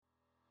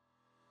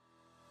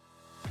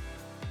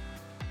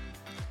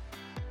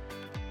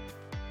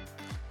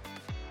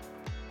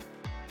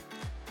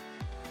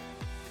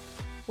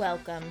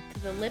welcome to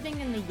the Living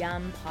in the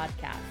Yum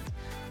podcast.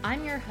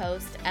 I'm your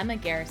host, Emma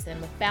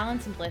Garrison with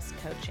Balance and Bliss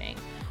Coaching.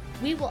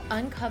 We will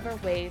uncover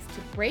ways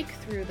to break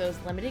through those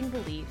limiting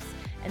beliefs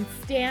and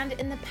stand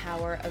in the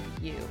power of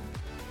you.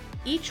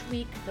 Each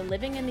week, the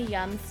Living in the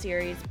Yum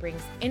series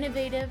brings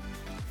innovative,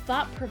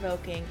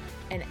 thought-provoking,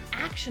 and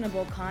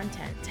actionable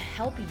content to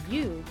help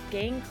you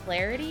gain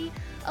clarity,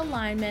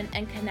 alignment,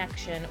 and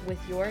connection with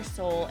your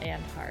soul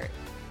and heart.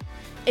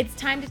 It's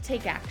time to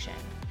take action.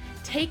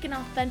 Take an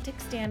authentic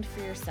stand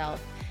for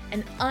yourself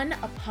and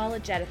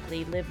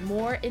unapologetically live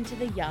more into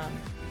the yum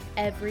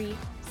every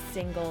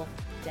single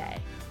day.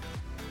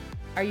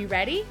 Are you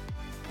ready?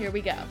 Here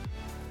we go.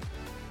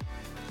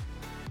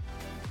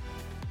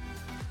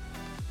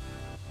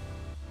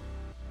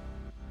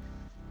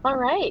 All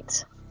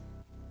right.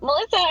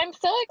 Melissa, I'm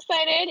so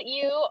excited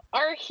you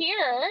are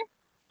here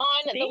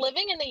on the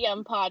Living in the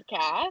Yum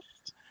podcast.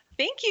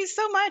 Thank you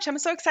so much. I'm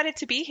so excited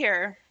to be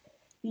here.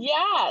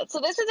 Yeah, so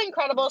this is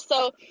incredible.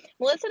 So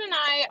Melissa and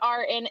I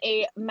are in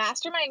a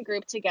mastermind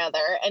group together,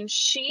 and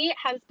she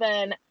has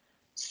been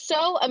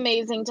so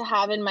amazing to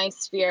have in my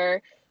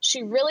sphere.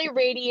 She really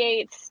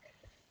radiates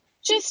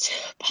just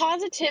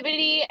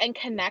positivity and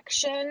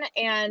connection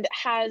and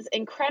has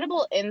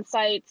incredible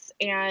insights,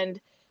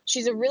 and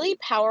she's a really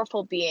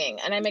powerful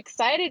being, and I'm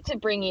excited to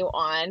bring you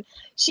on.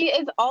 She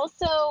is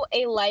also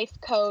a life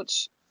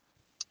coach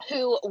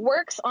who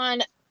works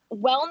on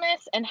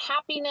wellness and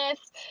happiness.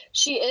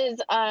 She is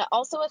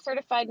also a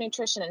certified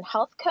nutrition and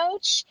health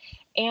coach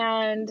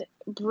and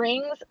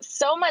brings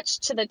so much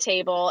to the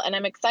table. And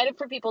I'm excited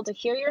for people to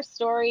hear your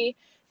story,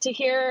 to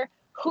hear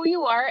who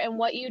you are and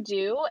what you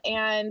do.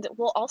 And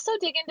we'll also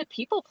dig into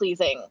people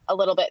pleasing a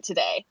little bit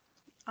today.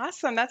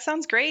 Awesome. That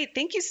sounds great.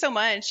 Thank you so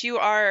much. You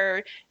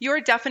are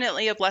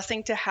definitely a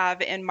blessing to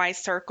have in my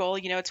circle.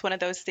 You know, it's one of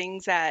those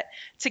things that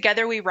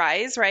together we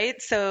rise,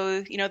 right?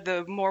 So, you know,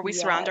 the more we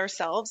surround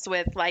ourselves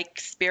with like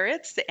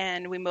spirits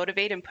and we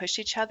motivate and push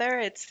each other,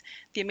 it's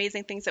the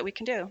amazing things that we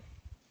can do.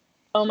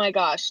 Oh my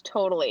gosh,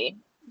 totally.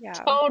 Yeah.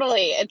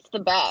 Totally. It's the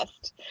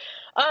best.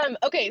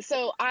 Okay,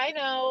 so I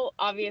know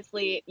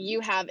obviously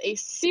you have a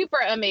super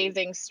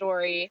amazing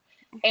story,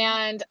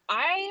 and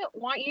I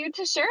want you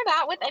to share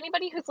that with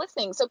anybody who's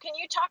listening. So can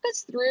you talk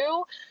us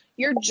through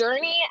your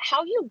journey,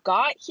 how you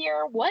got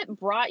here, what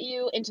brought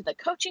you into the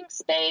coaching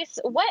space?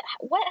 What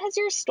has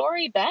your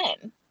story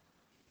been?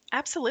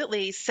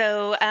 Absolutely.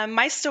 So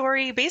my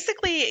story,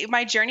 basically,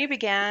 my journey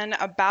began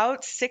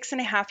about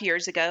 6.5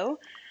 years ago.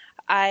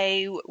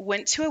 I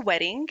went to a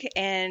wedding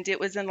and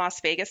it was in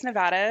Las Vegas,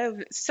 Nevada.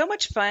 So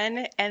much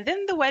fun. And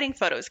then the wedding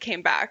photos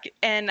came back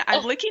and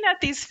I'm looking at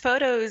these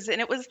photos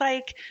and it was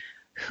like,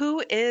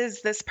 who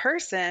is this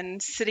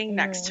person sitting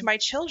next to my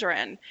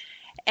children?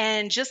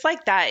 And just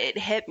like that, it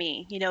hit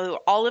me, you know,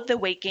 all of the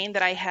weight gain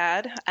that I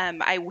had.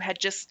 I had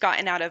just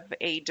gotten out of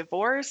a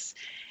divorce.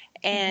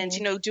 And,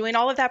 you know, doing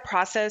all of that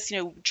process, you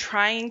know,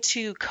 trying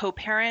to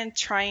co-parent,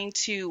 trying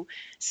to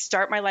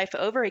start my life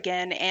over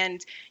again.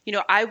 And, you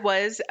know, I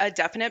was a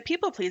definite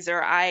people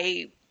pleaser.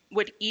 I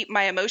would eat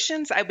my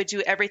emotions. I would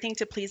do everything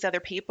to please other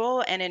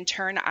people. And in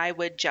turn, I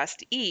would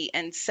just eat.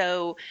 And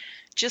so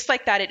just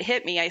like that, it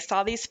hit me. I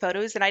saw these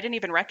photos and I didn't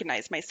even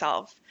recognize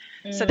myself.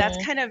 So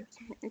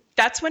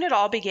that's when it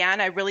all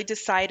began. I really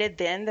decided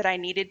then that I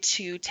needed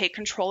to take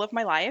control of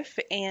my life,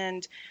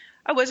 and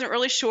I wasn't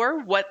really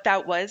sure what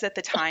that was at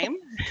the time.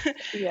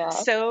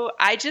 So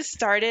I just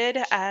started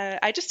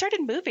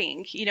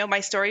moving. You know,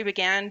 my story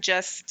began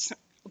just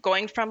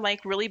going from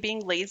like really being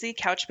lazy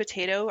couch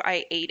potato.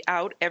 I ate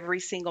out every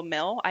single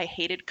meal. I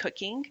hated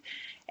cooking.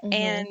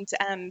 And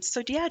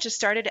just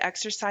started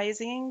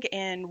exercising,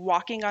 and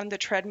walking on the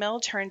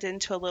treadmill turned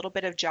into a little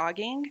bit of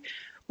jogging,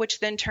 which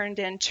then turned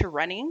into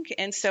running.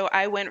 And so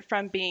I went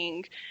from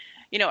being,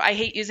 you know, I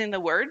hate using the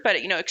word,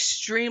 but, you know,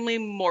 extremely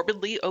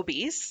morbidly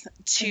obese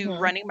to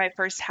running my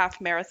first half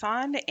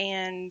marathon.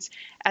 And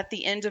at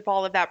the end of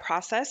all of that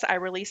process, I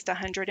released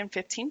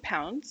 115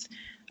 pounds.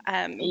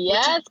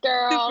 Yes,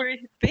 girl.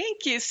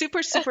 Thank you.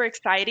 Super, super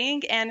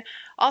exciting. And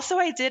also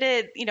I did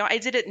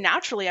it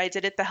naturally. I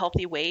did it the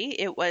healthy way.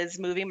 It was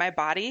moving my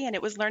body and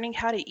it was learning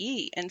how to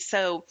eat. And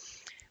so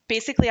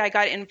basically I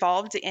got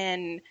involved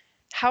in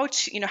how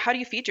do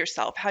you feed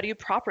yourself? How do you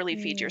properly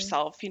feed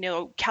yourself? You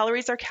know,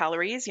 calories are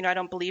calories. You know, I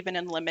don't believe in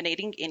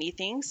eliminating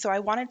anything. So I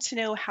wanted to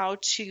know how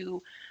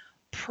to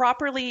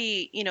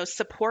properly, you know,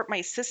 support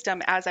my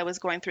system as I was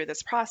going through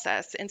this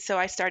process. And so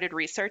I started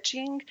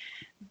researching.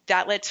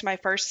 That led to my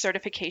first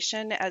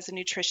certification as a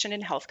nutrition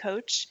and health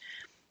coach.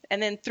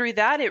 And then through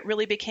that, it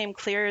really became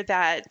clear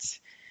that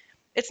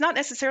it's not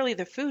necessarily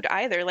the food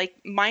either, like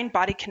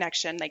mind-body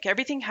connection, like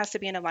everything has to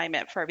be in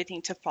alignment for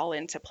everything to fall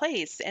into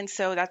place. And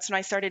so that's when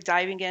I started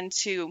diving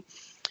into,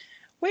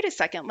 wait a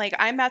second, like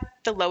I'm at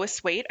the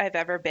lowest weight I've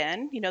ever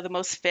been, you know, the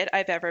most fit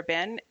I've ever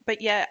been,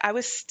 but yet I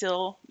was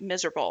still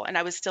miserable and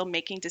I was still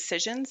making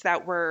decisions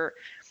that were,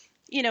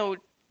 you know,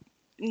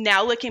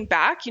 now looking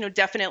back,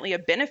 definitely a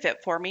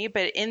benefit for me,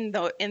 but in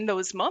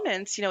those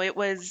moments, it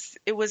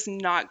was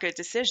not good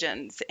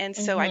decisions. And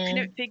so I Mm-hmm.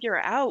 couldn't figure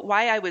out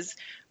why I was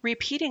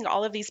repeating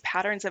all of these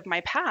patterns of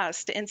my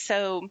past. And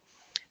so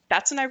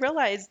that's when I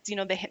realized,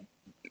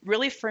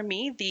 really for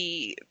me,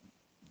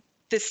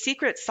 the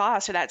secret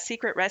sauce or that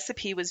secret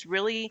recipe was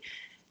really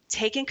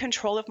taking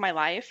control of my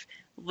life,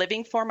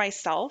 living for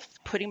myself,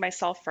 putting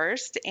myself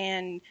first,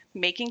 and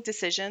making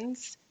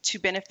decisions to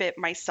benefit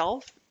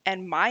myself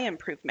and my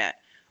improvement,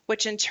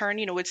 which in turn,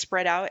 would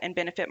spread out and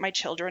benefit my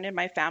children and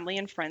my family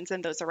and friends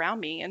and those around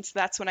me. And so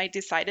that's when I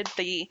decided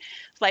the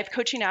life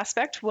coaching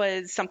aspect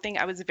was something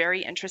I was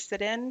very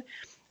interested in.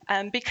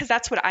 Because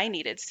that's what I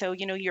needed. So,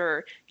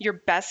 your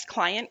best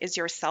client is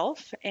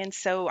yourself, and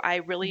so I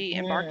really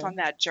embarked Mm-hmm. on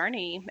that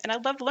journey, and I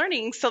loved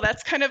learning. So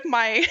that's kind of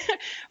my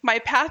my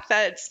path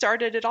that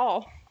started it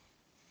all.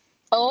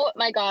 Oh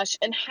my gosh.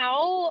 And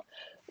how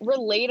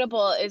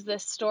relatable is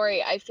this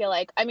story? I feel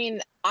like, I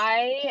mean,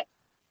 I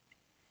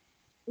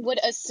would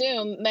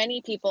assume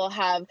many people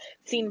have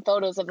seen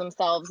photos of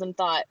themselves and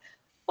thought,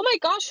 oh my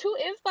gosh, who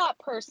is that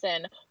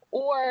person?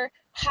 Or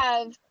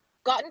have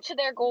gotten to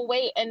their goal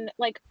weight and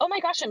like, oh my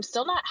gosh, I'm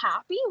still not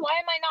happy. Why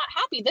am I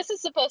not happy? This is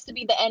supposed to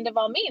be the end of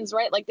all means,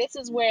 right? Like, this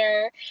is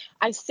where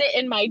I sit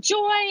in my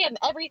joy and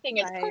everything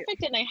is Right,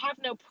 perfect and I have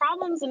no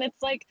problems. And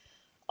it's like,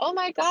 oh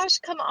my gosh,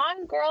 come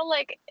on, girl.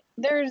 Like,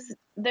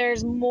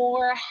 there's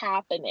more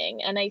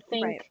happening. And I right,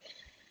 think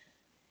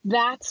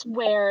that's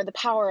where the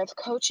power of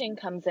coaching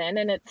comes in,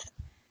 and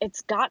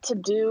it's got to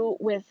do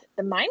with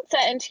the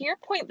mindset and, to your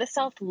point, the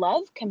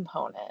self-love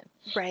component.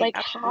 right, Like,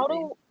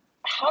 absolutely.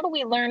 how do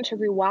we learn to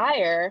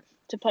rewire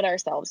to put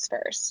ourselves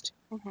first?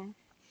 hmm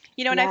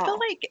and I feel Yeah.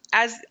 like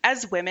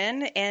as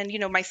women,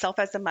 and myself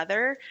as a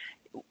mother,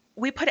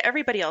 we put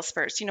everybody else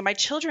first. My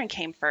children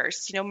came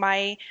first.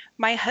 My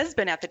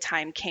husband at the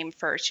time came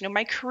first.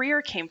 My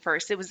career came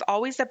first. It was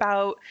always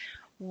about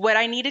what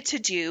I needed to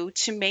do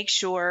to make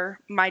sure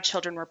my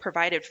children were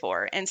provided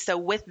for. And so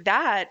with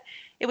that,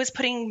 it was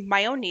putting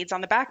my own needs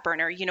on the back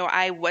burner.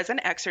 I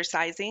wasn't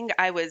exercising.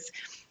 I was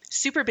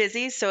super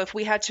busy. So if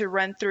we had to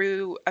run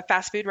through a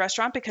fast food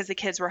restaurant because the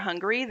kids were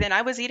hungry, then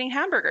I was eating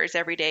hamburgers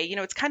every day.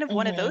 It's kind of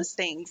one of Mm-hmm. those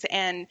things.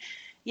 And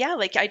yeah,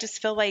 like I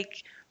just feel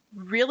like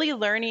really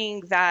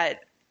learning that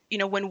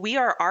when we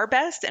are our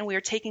best and we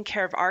are taking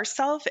care of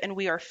ourselves and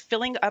we are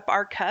filling up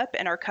our cup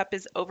and our cup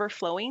is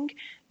overflowing,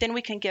 then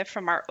we can give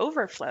from our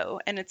overflow.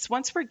 And it's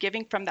once we're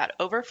giving from that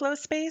overflow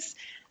space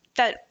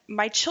that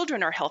my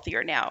children are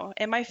healthier now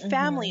and my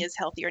family Mm-hmm. is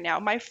healthier now,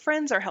 my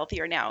friends are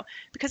healthier now,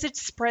 because it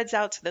spreads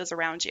out to those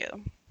around you.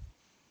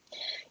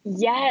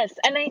 Yes,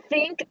 and I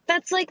think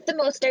that's like the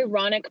most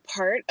ironic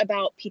part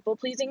about people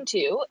pleasing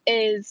too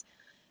is,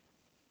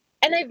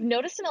 and I've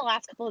noticed in the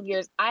last couple of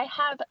years, I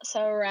have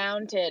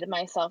surrounded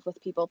myself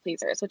with people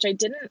pleasers, which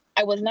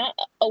I was not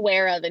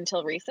aware of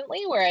until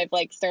recently, where I've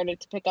like started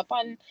to pick up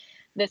on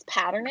this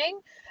patterning.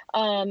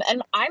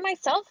 And I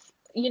myself,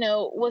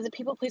 was a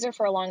people pleaser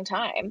for a long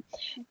time.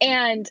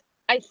 And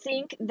I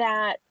think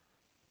that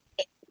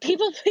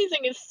people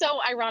pleasing is so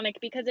ironic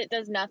because it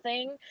does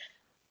nothing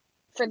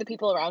for the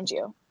people around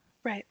you.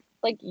 Right.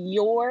 Like,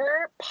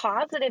 your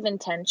positive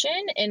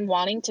intention in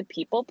wanting to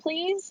people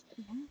please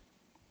Mhm.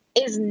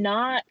 is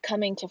not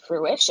coming to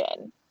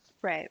fruition.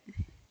 Right.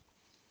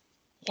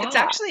 It's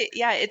Yeah. actually,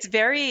 yeah, it's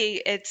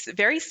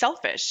very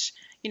selfish.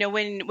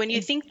 When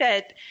you think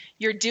that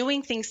you're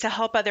doing things to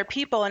help other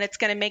people and it's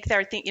going to make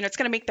it's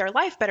going to make their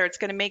life better, it's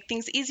going to make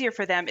things easier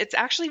for them. It's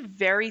actually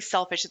very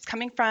selfish. It's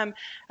coming from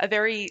a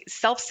very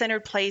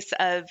self-centered place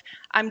of,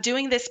 I'm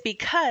doing this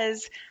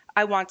because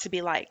I want to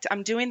be liked.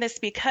 I'm doing this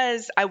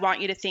because I want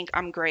you to think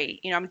I'm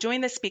great. I'm doing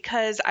this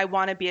because I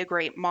want to be a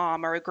great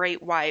mom or a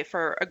great wife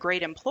or a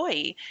great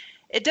employee.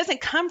 It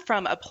doesn't come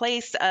from a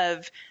place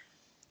of,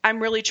 I'm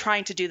really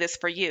trying to do this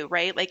for you,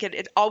 right? Like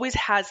it always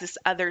has this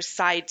other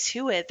side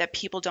to it that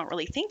people don't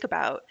really think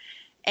about.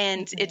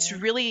 And Mhm. it's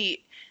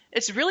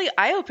really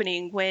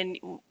eye-opening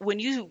when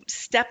you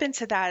step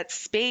into that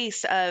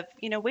space of,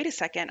 wait a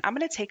second, I'm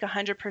going to take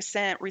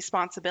 100%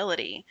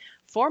 responsibility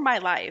for my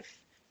life.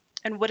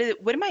 And what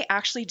am I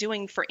actually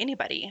doing for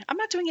anybody? I'm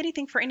not doing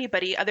anything for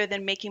anybody other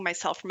than making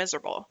myself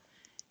miserable.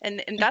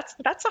 And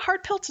that's a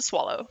hard pill to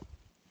swallow.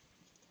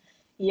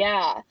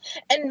 Yeah.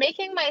 And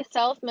making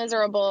myself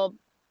miserable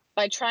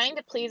by trying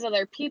to please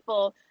other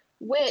people,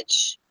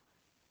 which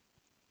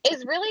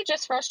is really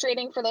just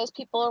frustrating for those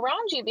people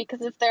around you,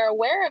 because if they're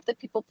aware of the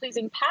people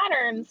pleasing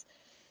patterns,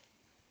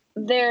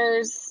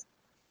 there's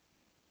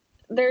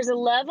there's a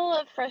level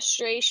of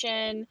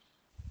frustration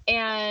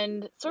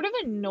and sort of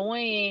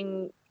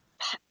annoying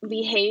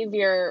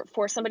behavior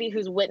for somebody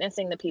who's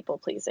witnessing the people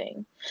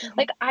pleasing. hmm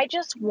Like, I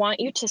just want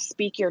you to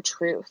speak your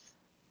truth.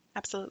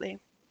 Absolutely.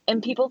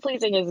 And people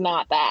pleasing is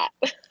not that.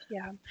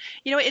 Yeah.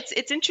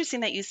 It's interesting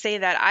that you say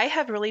that. I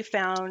have really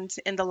found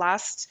in the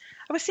last,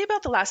 I would say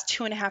about the last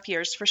 2.5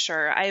 years for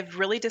sure, I've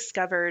really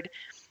discovered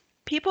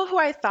people who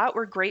I thought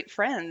were great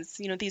friends.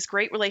 These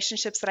great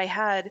relationships that I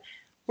had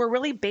were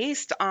really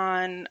based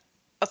on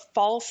a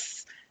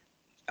false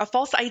a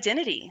false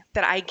identity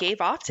that I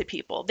gave off to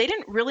people. They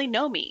didn't really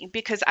know me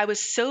because I was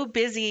so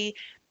busy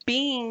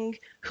being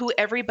who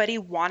everybody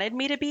wanted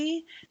me to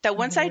be, that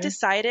once I Mm-hmm.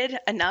 decided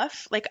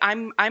enough, like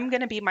I'm going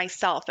to be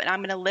myself and I'm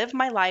going to live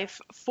my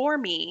life for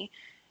me,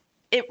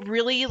 it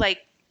really, like,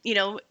 you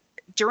know,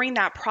 during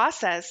that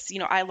process,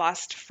 I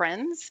lost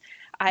friends.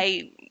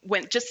 I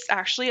went just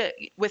actually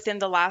within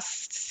the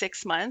last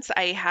 6 months,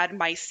 I had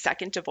my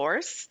second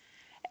divorce.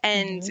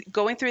 And Mm-hmm.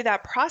 going through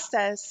that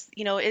process,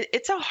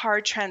 it's a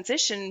hard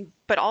transition,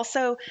 but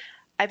also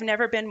I've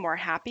never been more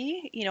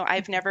happy.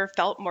 I've never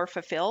felt more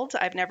fulfilled.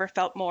 I've never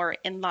felt more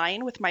in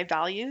line with my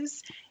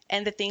values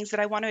and the things that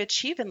I want to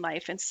achieve in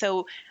life. And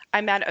so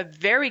I'm at a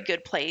very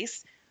good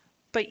place,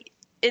 but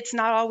it's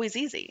not always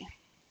easy.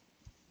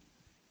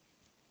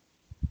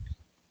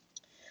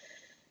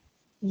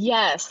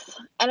 Yes.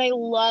 And I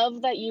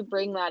love that you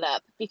bring that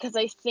up because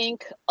I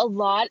think a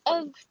lot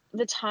of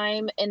the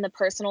time in the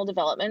personal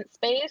development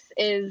space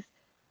is,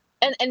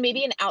 and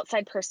maybe an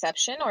outside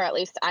perception, or at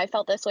least I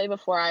felt this way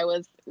before I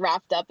was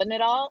wrapped up in it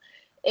all,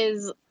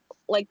 is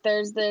like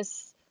there's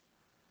this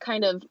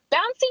kind of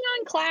bouncing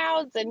on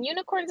clouds and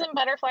unicorns and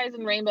butterflies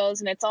and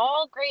rainbows, and it's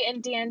all great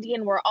and dandy,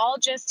 and we're all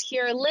just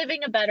here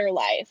living a better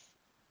life.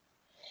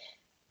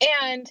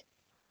 And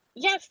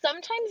yes,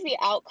 sometimes the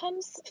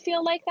outcomes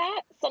feel like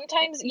that.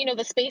 Sometimes,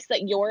 the space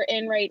that you're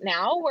in right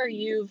now, where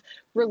you've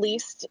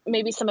released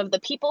maybe some of the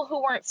people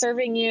who weren't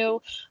serving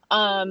you,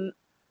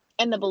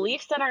 and the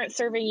beliefs that aren't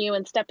serving you,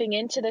 and stepping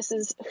into this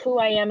is who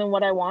I am and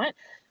what I want.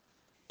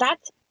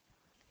 That's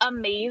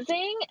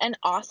amazing and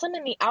awesome.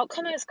 And the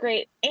outcome is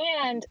great.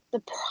 And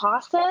the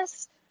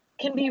process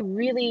can be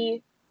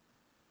really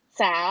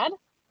sad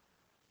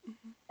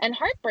and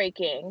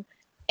heartbreaking.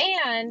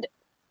 And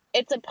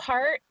it's a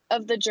part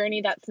of the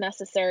journey that's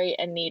necessary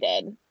and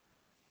needed.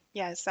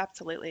 Yes,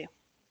 absolutely.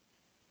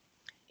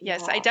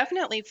 Yes, I Yeah.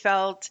 definitely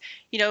felt,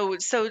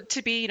 so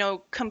to be,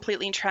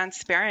 completely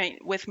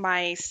transparent with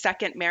my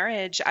second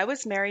marriage, I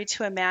was married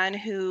to a man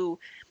who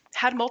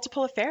had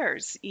multiple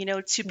affairs. To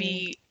Mm.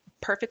 be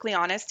perfectly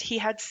honest, he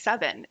had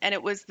seven. And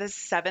it was the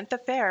seventh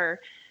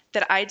affair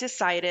that I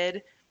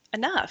decided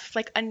enough,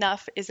 like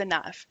enough is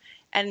enough.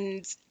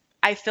 And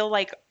I feel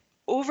like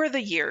over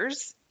the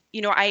years,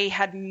 I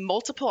had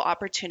multiple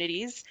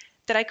opportunities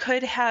that I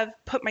could have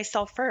put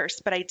myself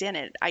first, but I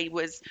didn't. I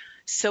was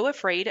so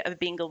afraid of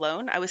being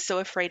alone. I was so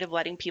afraid of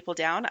letting people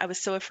down. I was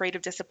so afraid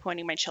of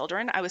disappointing my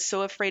children. I was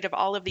so afraid of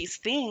all of these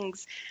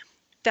things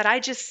that I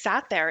just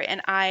sat there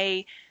and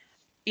I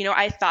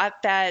thought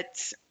that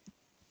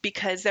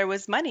because there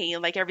was money,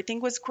 like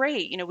everything was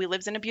great. We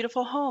lived in a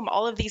beautiful home,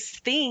 all of these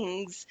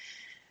things,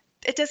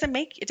 it doesn't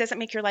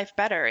make your life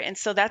better. And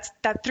so that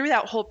through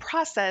that whole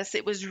process,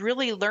 it was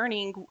really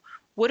learning,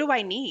 what do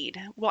I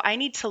need? Well, I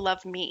need to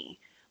love me.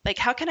 Like,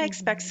 how can I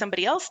expect Mhm.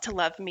 somebody else to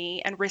love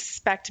me and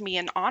respect me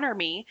and honor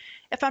me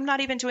if I'm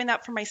not even doing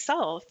that for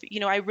myself?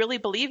 I really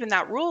believe in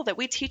that rule that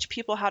we teach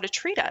people how to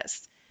treat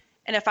us.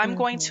 And if I'm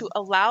going to Mhm.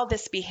 allow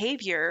this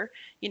behavior,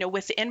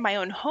 within my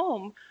own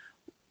home,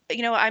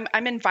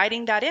 I'm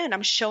inviting that in.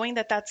 I'm showing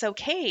that that's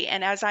okay.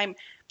 And as I'm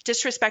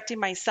disrespecting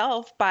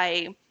myself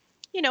by,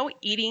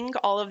 eating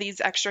all of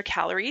these extra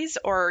calories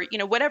or,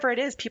 whatever it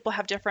is, people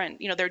have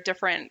different, they're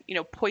different,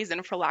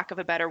 poison, for lack of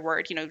a better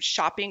word,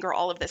 shopping or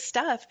all of this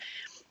stuff.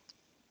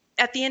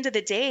 At the end of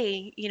the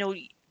day,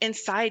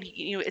 inside,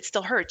 it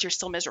still hurts. You're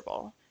still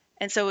miserable.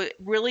 And so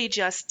really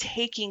just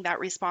taking that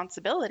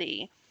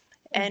responsibility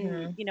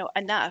and, Mhm.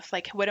 enough,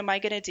 like, what am I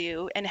going to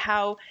do? And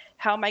how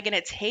am I going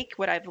to take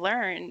what I've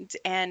learned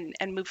and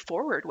move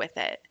forward with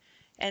it?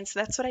 And so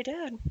that's what I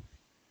did.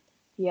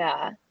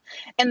 Yeah.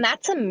 And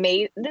that's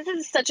amazing. This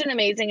is such an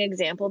amazing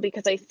example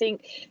because I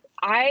think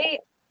I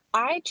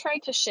I try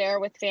to share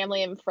with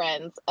family and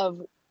friends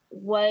of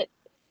what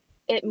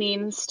it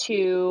means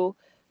to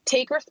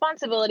take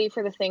responsibility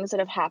for the things that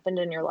have happened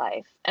in your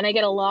life. And I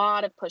get a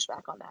lot of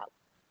pushback on that.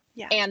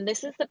 Yeah. And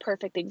this is the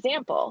perfect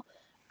example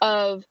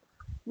of,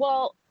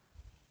 well,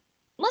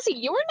 Melissa,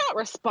 you were not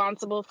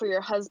responsible for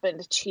your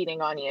husband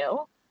cheating on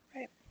you.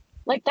 Right.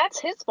 Like that's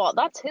his fault.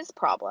 That's his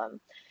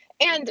problem.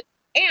 And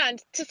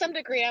and to some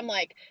degree I'm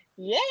like,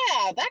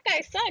 yeah, that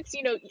guy sucks.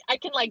 I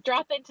can like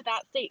drop into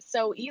that state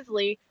so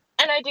easily,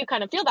 and I do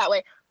kind of feel that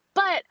way.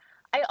 But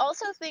I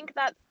also think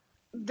that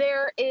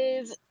there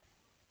is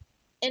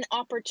an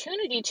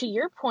opportunity, to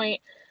your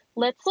point.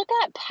 Let's look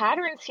at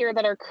patterns here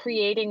that are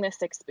creating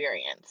this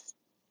experience.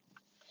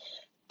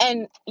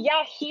 And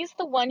yeah, he's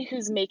the one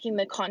who's making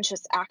the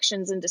conscious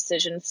actions and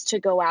decisions to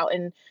go out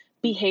and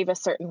behave a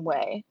certain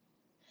way.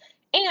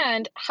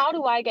 And how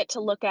do I get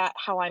to look at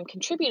how I'm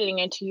contributing?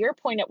 And to your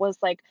point, it was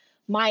like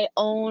my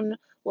own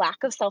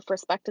lack of self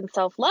respect and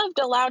self love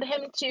allowed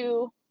him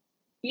to,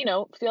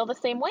 feel the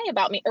same way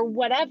about me or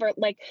whatever.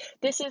 Like,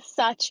 this is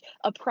such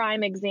a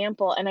prime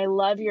example. And I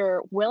love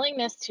your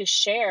willingness to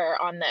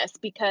share on this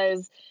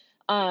because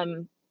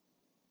um,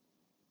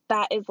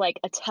 that is like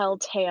a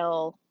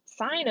telltale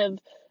sign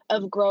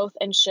of growth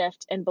and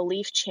shift and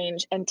belief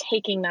change and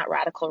taking that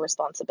radical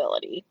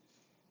responsibility.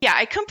 Yeah,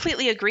 I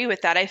completely agree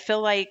with that. I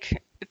feel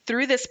like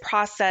through this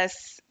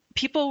process,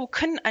 people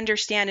couldn't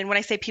understand. And when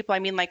I say people, I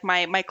mean like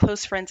my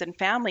close friends and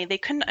family. They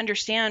couldn't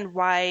understand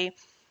why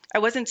I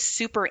wasn't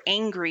super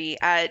angry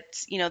at,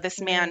 this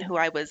man Mm, who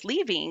I was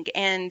leaving.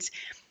 And,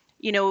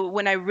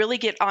 when I really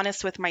get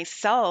honest with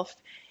myself,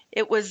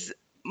 it was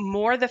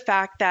more the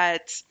fact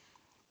that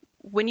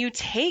when you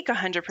take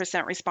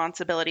 100%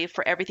 responsibility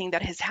for everything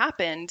that has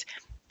happened,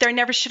 there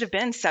never should have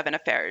been seven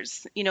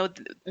affairs.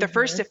 The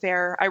first mhm.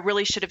 affair, I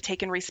really should have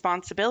taken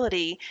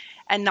responsibility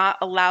and not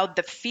allowed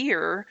the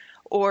fear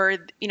or,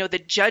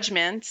 the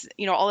judgment,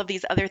 all of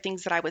these other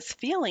things that I was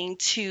feeling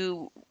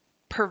to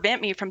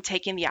prevent me from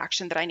taking the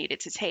action that I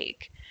needed to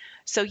take.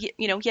 So,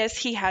 yes,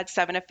 he had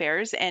seven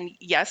affairs, and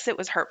yes, it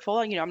was hurtful.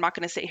 I'm not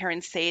going to sit here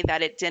and say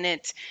that it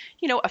didn't,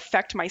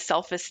 affect my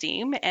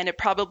self-esteem, and it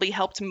probably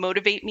helped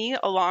motivate me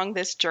along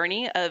this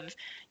journey of,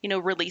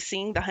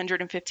 releasing the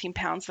 115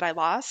 pounds that I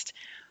lost.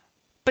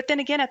 But then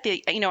again, at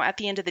the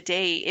end of the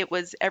day, it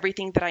was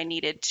everything that I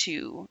needed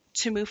to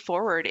move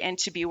forward and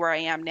to be where I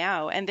am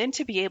now, and then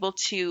to be able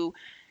to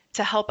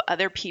help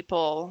other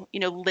people,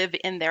 live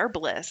in their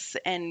bliss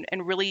and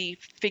really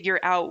figure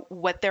out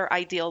what their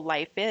ideal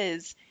life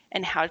is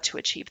and how to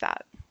achieve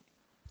that.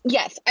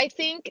 Yes, I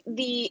think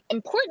the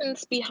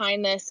importance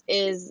behind this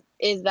is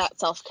that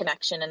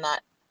self-connection and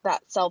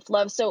that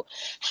self-love. So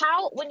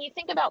how, when you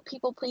think about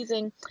people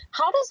pleasing,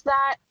 how does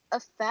that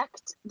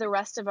affect the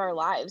rest of our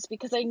lives?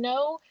 Because I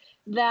know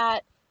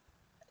that,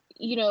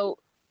 you know,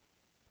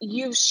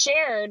 you've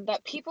shared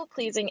that people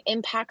pleasing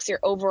impacts your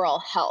overall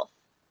health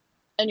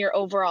and your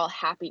overall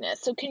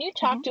happiness. So can you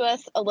talk Mhm. to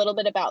us a little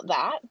bit about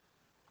that?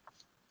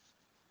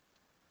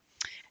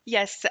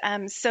 Yes.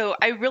 So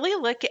I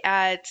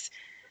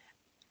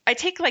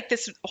take like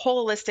this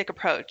holistic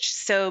approach.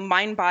 So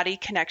mind body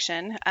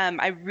connection.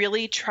 I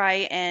really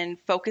try and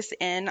focus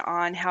in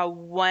on how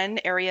one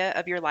area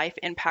of your life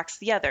impacts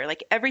the other.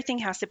 Like everything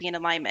has to be in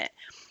alignment.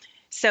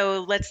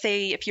 So let's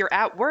say if you're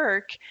at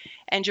work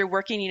and you're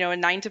working, a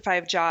 9 to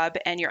 5 job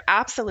and you're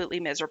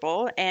absolutely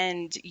miserable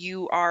and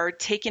you are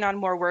taking on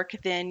more work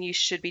than you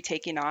should be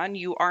taking on,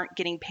 you aren't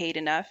getting paid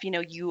enough,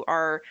 you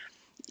are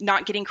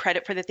not getting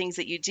credit for the things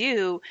that you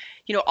do,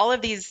 all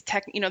of these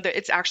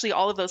it's actually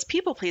all of those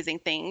people pleasing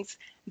things,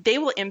 they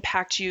will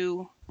impact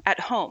you at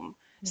home.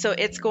 So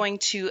it's Mhm. going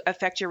to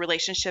affect your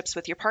relationships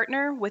with your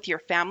partner, with your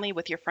family,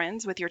 with your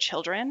friends, with your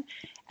children,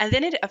 and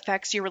then it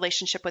affects your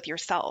relationship with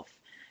yourself.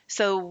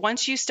 So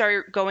once you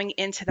start going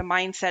into the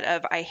mindset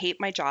of I hate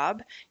my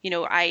job,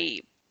 I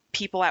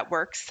people at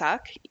work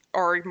suck,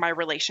 or my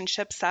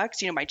relationship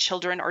sucks, my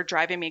children are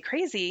driving me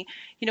crazy,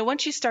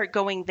 once you start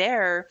going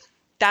there,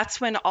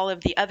 that's when all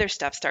of the other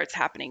stuff starts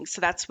happening.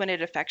 So that's when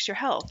it affects your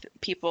health.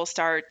 People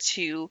start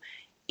to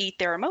eat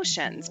their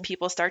emotions. Mhm.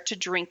 People start to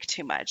drink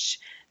too much.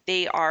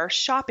 They are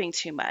shopping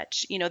too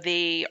much.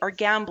 They are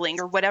gambling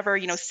or whatever,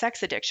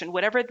 sex addiction,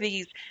 whatever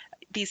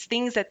these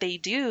things that they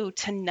do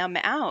to numb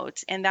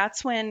out. And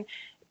that's when,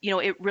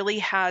 it really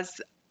has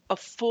a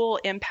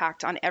full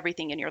impact on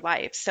everything in your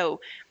life.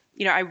 So,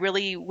 I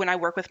really, when I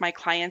work with my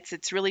clients,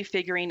 it's really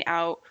figuring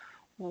out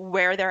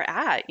where they're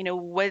at,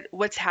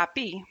 what's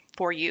happy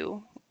for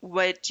you,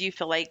 what do you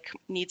feel like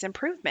needs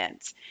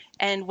improvement.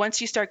 And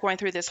once you start going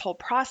through this whole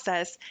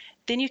process,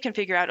 then you can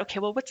figure out, okay,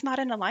 well, what's not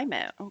in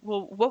alignment?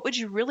 Well, what would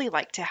you really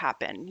like to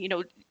happen?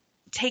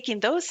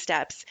 Taking those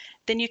steps,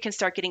 then you can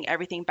start getting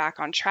everything back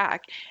on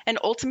track. And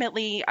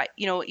ultimately,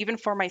 even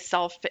for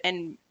myself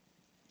and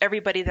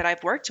everybody that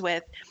I've worked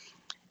with,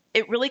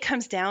 it really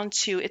comes down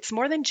to it's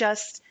more than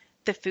just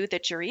the food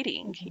that you're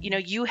eating.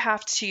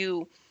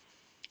 Mhm.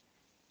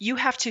 You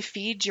have to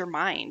feed your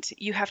mind,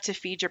 you have to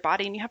feed your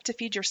body, and you have to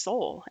feed your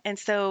soul. And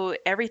so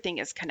everything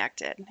is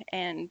connected.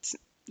 And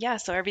yeah,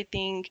 so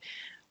everything,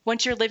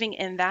 once you're living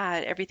in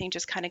that, everything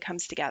just kind of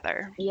comes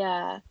together.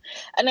 Yeah.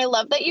 And I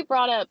love that you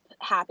brought up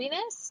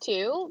happiness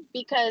too,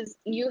 because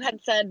you had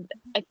said,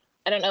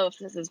 I don't know if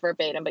this is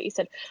verbatim, but you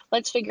said,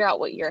 let's figure out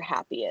what your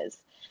happy is.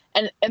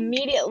 And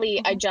immediately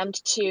I Mhm.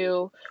 jumped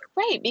to,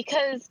 right,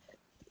 because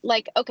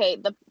like, okay,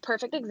 the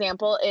perfect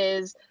example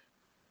is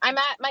I'm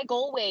at my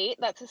goal weight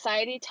that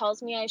society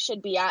tells me I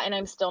should be at, and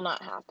I'm still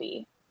not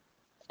happy.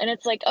 And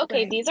it's like,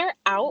 okay, Right, these are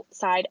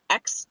outside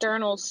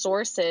external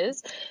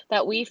sources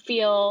that we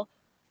feel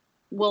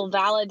will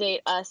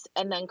validate us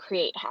and then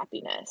create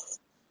happiness.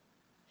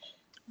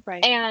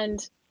 right,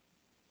 And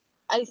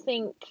I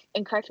think,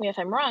 and correct me if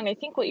I'm wrong, I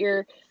think what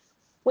you're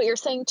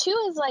saying too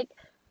is like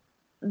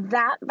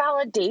that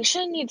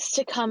validation needs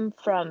to come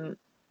from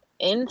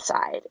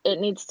inside. It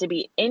needs to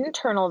be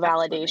internal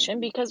absolutely. validation,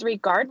 because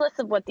regardless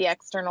of what the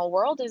external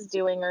world is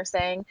doing or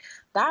saying,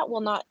 that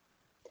will not,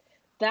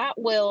 that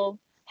will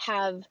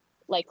have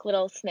like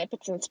little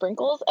snippets and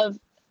sprinkles of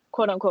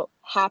quote unquote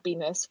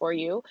happiness for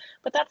you,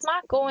 but that's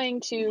not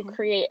going to Mhm.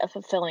 create a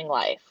fulfilling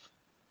life.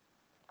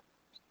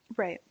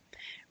 Right.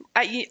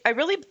 I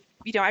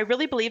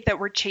really believe that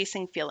we're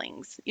chasing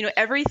feelings.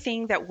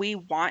 Everything that we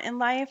want in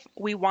life,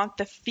 we want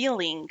the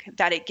feeling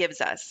that it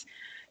gives us.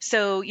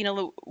 So,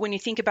 when you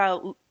think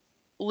about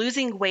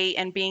losing weight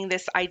and being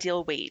this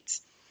ideal weight,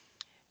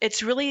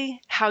 it's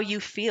really how you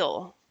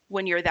feel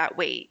when you're that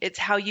weight. It's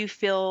how you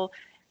feel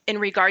in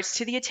regards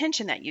to the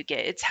attention that you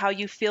get. It's how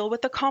you feel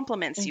with the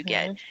compliments you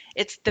get. Mm-hmm.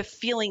 It's the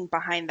feeling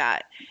behind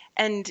that.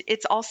 And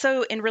it's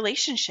also in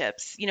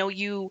relationships.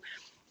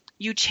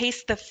 You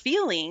chase the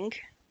feeling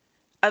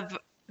of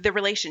the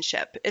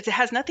relationship. It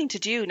has nothing to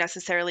do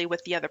necessarily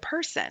with the other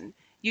person.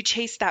 You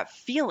chase that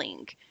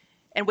feeling.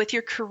 And with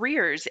your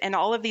careers and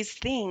all of these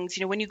things,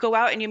 when you go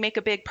out and you make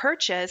a big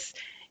purchase,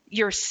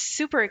 you're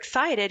super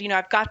excited.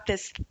 I've got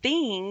this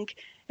thing.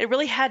 It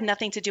really had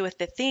nothing to do with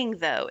the thing,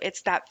 though.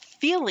 It's that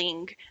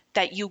feeling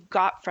that you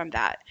got from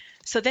that.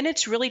 So then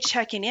it's really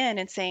checking in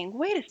and saying,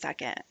 wait a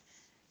second,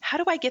 how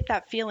do I get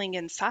that feeling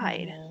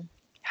inside? Mm-hmm.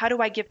 How do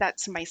I give that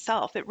to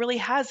myself? It really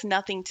has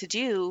nothing to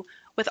do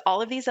with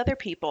all of these other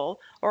people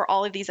or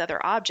all of these other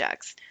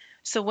objects.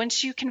 So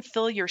once you can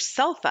fill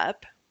yourself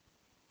up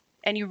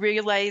and you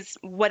realize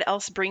what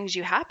else brings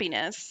you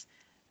happiness,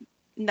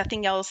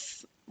 nothing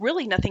else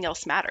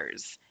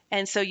matters.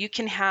 And so you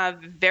can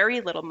have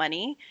very little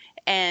money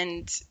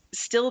and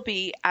still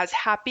be as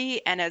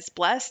happy and as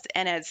blessed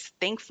and as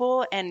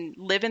thankful and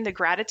live in the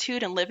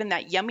gratitude and live in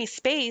that yummy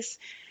space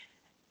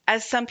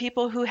as some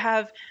people who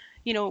have,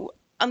 you know,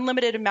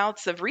 unlimited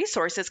amounts of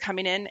resources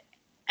coming in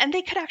and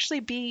they could actually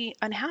be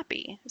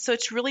unhappy. So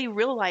it's really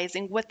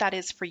realizing what that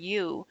is for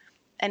you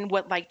and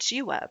what lights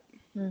you up.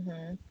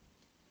 Mm-hmm.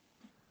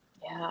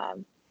 Yeah.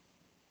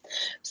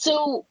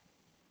 So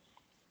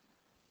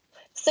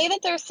say that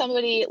there's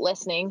somebody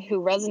listening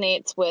who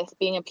resonates with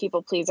being a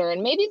people pleaser,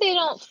 and maybe they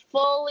don't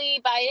fully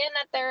buy in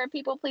that they're a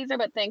people pleaser,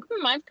 but think,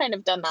 I've kind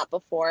of done that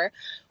before.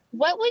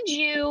 What would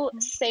you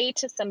say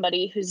to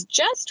somebody who's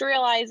just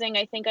realizing,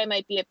 I think I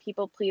might be a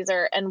people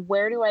pleaser, and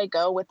where do I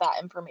go with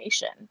that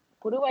information?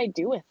 What do I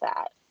do with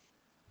that?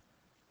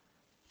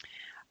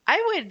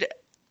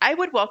 I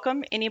would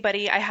welcome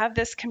anybody. I have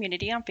this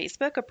community on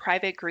Facebook, a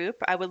private group.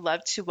 I would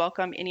love to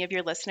welcome any of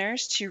your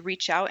listeners to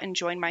reach out and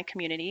join my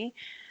community.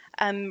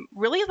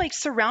 Really like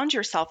surround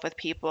yourself with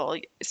people.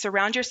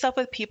 Surround yourself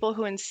with people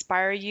who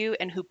inspire you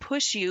and who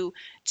push you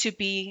to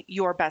be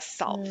your best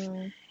self.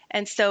 Mm,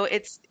 And so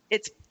it's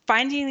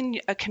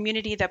finding a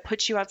community that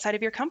puts you outside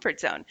of your comfort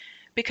zone.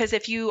 Because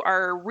if you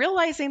are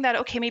realizing that,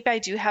 okay, maybe I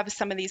do have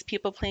some of these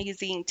people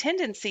pleasing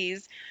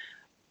tendencies,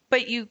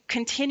 but you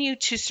continue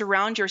to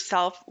surround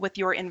yourself with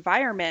your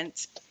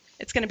environment,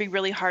 it's going to be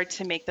really hard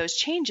to make those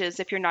changes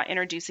if you're not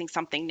introducing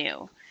something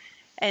new.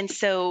 And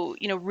so,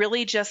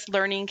 really just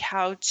learning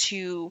how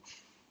to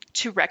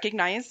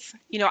recognize,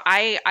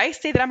 I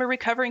say that I'm a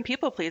recovering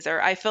people pleaser.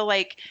 I feel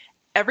like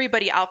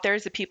everybody out there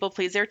is a people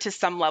pleaser to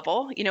some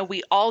level.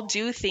 We all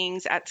do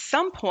things at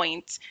some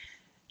point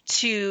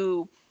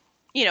to,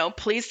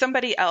 please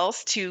somebody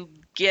else, to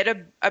get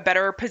a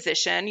better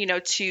position,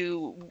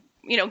 to,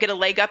 get a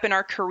leg up in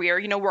our career.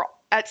 We're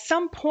at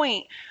some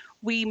point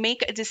we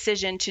make a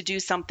decision to do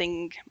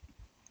something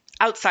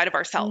outside of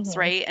ourselves, mm-hmm,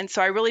 right? And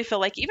so I really feel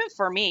like even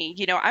for me,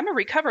 I'm a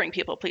recovering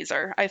people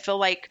pleaser. I feel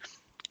like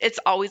it's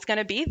always going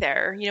to be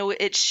there.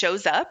 It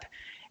shows up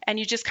and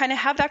you just kind of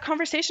have that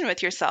conversation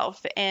with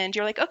yourself and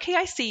you're like, "Okay,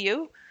 I see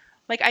you.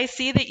 Like I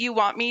see that you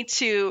want me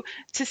to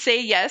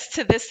say yes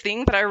to this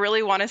thing that I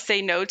really want to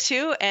say no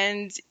to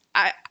and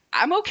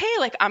I'm okay.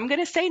 Like I'm going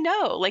to say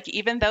no. Like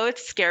even though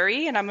it's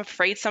scary and I'm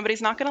afraid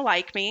somebody's not going to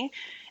like me,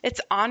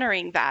 it's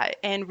honoring that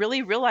and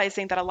really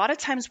realizing that a lot of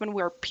times when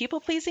we're people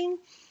pleasing,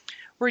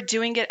 we're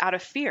doing it out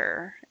of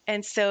fear.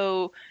 And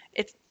so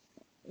it's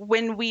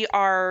when we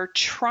are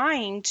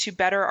trying to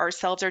better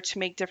ourselves or to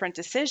make different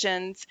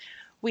decisions,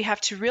 we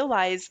have to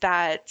realize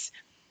that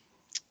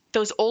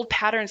those old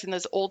patterns and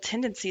those old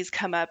tendencies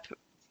come up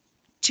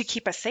to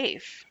keep us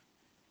safe.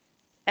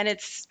 And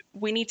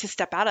we need to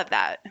step out of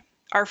that.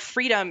 Our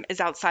freedom is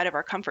outside of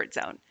our comfort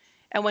zone.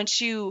 And once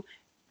you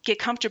get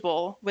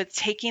comfortable with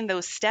taking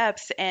those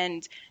steps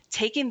and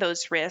taking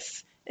those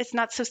risks, it's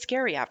not so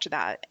scary after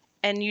that.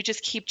 And you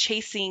just keep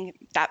chasing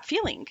that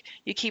feeling.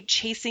 You keep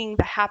chasing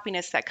the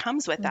happiness that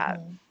comes with that.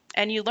 mm-hmm.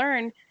 And you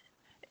learn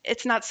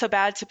it's not so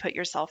bad to put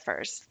yourself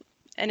first.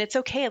 And it's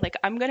okay. Like,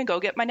 I'm going to go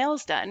get my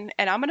nails done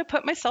and I'm going to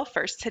put myself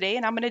first today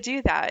and I'm going to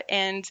do that.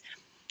 And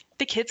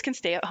the kids can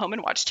stay at home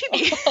and watch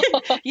TV.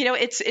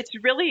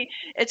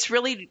 It's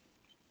really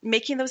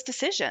making those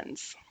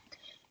decisions.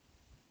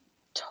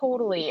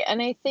 Totally.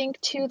 And I think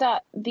too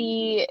that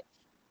the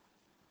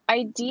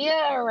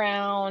idea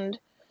around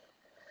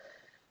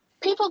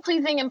people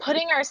pleasing and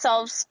putting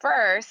ourselves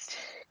first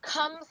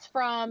comes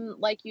from,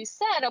 like you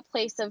said, a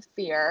place of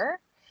fear,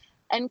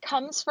 and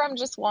comes from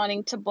just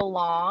wanting to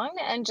belong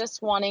and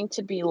just wanting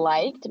to be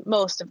liked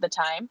most of the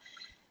time.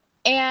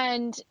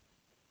 And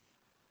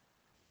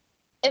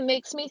it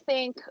makes me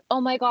think,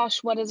 oh my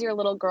gosh, what does your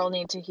little girl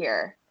need to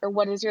hear? Or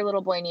what does your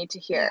little boy need to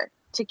Yeah. hear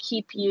to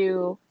keep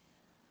you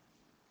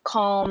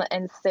calm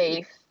and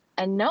safe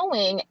and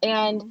knowing?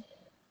 And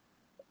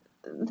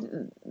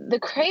Mhm. the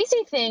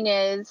crazy thing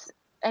is,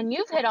 and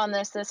you've hit on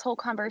this whole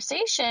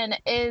conversation,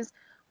 is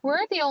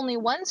we're the only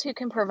ones who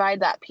can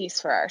provide that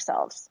peace for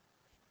ourselves.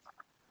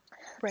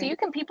 So you Right.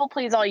 can people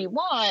please all you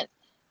want,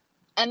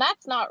 and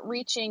that's not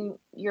reaching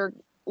your,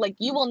 like,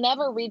 you will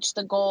never reach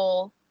the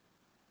goal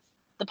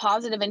the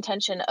positive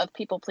intention of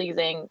people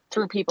pleasing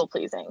through people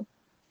pleasing.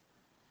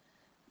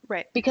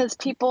 Right. Because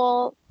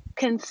people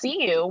can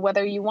see you,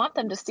 whether you want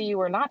them to see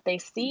you or not, they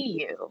see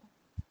you.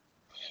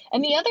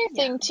 And the other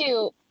thing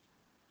too,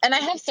 and I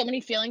have so many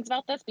feelings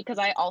about this because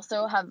I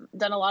also have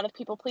done a lot of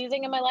people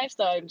pleasing in my life.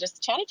 So I'm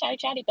just chatty.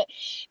 But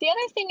the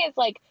other thing is,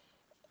 like,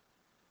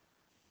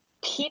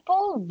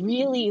 people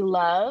really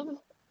love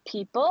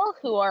people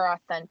who are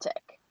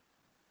authentic.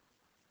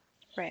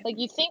 Right. Like,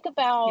 you think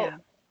about,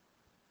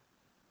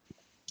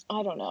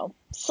 I don't know,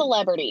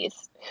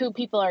 celebrities who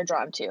people are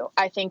drawn to.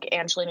 I think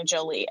Angelina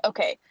Jolie.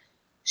 Okay.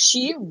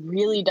 She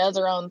really does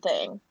her own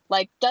thing.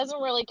 Like,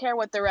 doesn't really care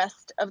what the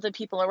rest of the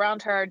people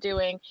around her are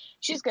doing.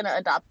 She's going to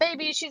adopt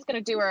babies. She's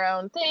going to do her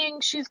own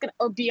thing.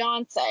 Or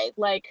Beyonce,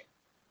 like,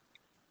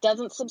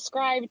 doesn't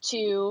subscribe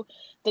to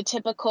the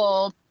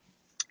typical,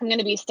 I'm going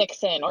to be thick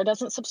thin, or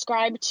doesn't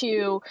subscribe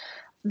to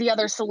the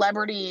other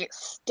celebrity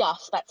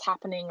stuff that's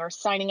happening, or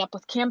signing up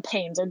with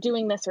campaigns, or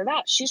doing this or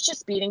that. She's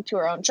just beating to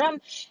her own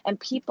drum, and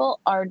people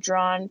are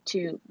drawn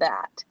to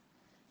that.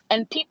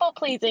 And people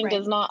pleasing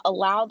does not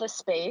allow the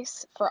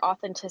space for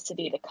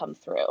authenticity to come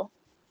through.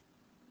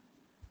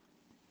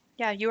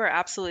 Yeah, you are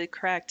absolutely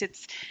correct.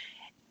 It's,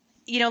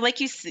 like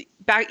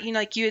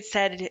like you had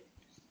said,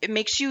 it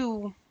makes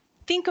you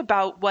think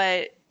about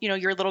what,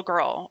 your little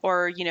girl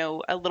or,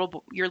 your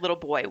little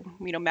boy,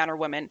 man or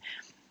woman,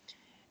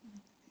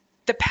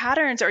 the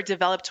patterns are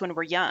developed when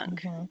we're young.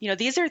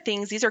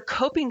 Mm-hmm. These are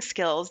coping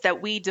skills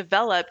that we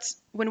developed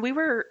when we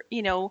were,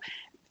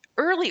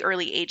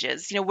 early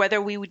ages,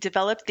 whether we would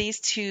develop these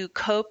to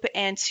cope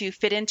and to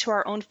fit into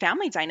our own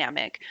family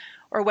dynamic,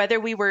 or whether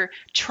we were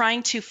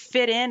trying to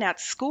fit in at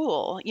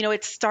school.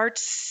 It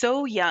starts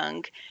so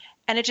young,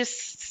 and it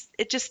just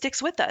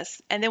sticks with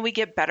us. And then we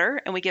get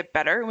better and we get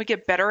better and we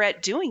get better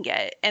at doing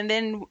it. And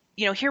then,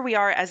 here we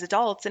are as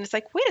adults, and it's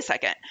like, wait a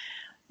second,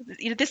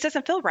 this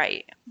doesn't feel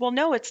right. Well,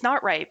 no, it's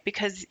not right,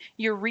 because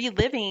you're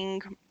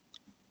reliving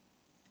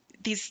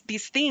these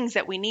things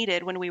that we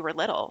needed when we were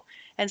little.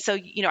 And so,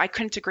 I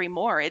couldn't agree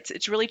more.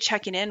 It's really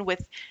checking in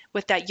with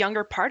that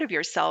younger part of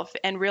yourself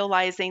and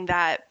realizing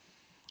that,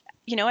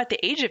 at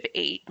the age of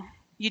 8,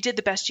 you did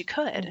the best you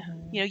could.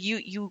 Mm-hmm.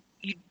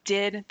 You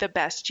did the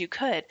best you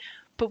could.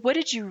 But what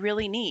did you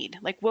really need?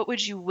 Like, what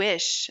would you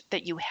wish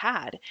that you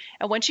had?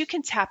 And once you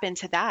can tap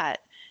into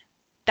that,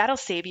 that'll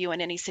save you in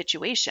any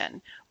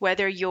situation,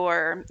 whether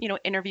you're,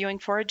 interviewing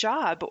for a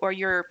job, or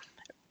you're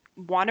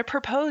want to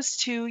propose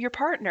to your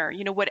partner,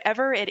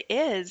 whatever it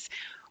is.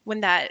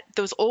 When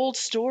those old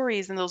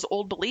stories and those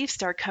old beliefs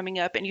start coming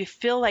up, and you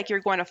feel like you're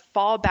going to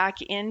fall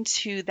back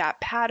into that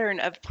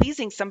pattern of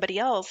pleasing somebody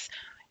else,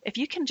 if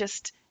you can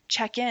just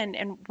check in,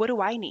 and what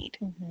do I need?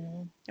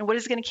 Mm-hmm. And what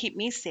is going to keep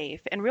me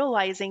safe? And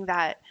realizing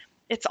that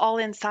it's all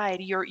inside,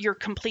 you're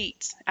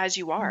complete as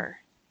you are.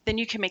 Mm-hmm. Then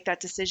you can make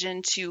that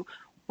decision to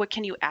what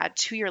can you add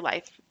to your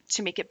life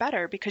to make it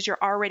better, because you're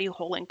already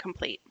whole and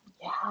complete.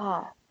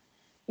 Yeah.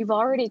 You've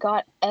already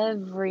got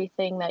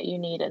everything that you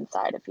need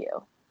inside of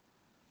you.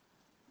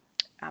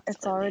 Absolutely.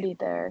 It's already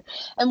there.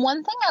 And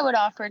one thing I would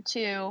offer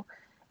too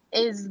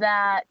is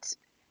that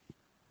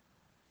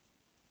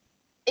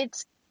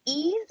it's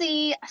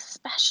easy,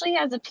 especially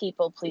as a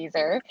people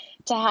pleaser,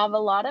 to have a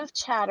lot of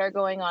chatter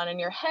going on in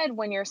your head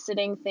when you're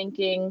sitting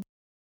thinking,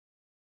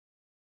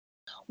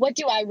 what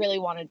do I really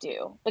want to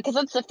do? Because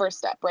that's the first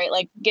step, right?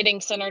 Like,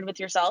 getting centered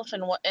with yourself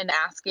and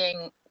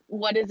asking,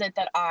 what is it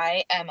that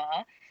I,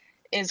 Emma,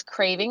 is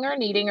craving or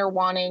needing or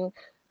wanting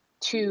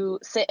to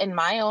sit in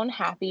my own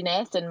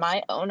happiness and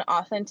my own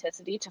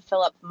authenticity, to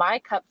fill up my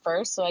cup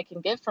first so I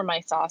can give from my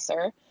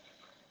saucer.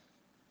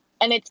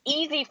 And it's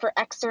easy for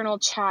external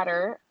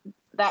chatter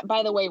that,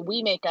 by the way,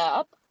 we make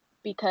up,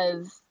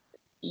 because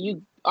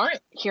you aren't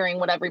hearing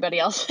what everybody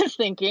else is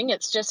thinking.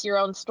 It's just your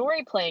own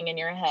story playing in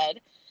your head.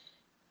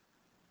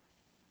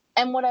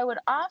 And what I would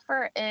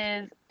offer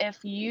is, if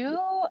you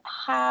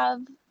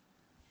have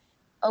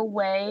a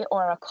way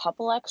or a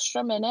couple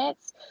extra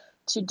minutes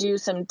to do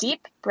some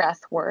deep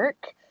breath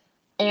work,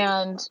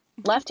 and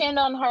left hand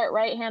on heart,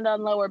 right hand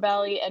on lower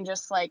belly, and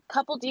just like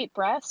couple deep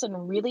breaths,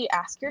 and really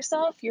ask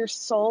yourself, your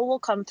soul will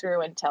come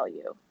through and tell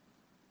you.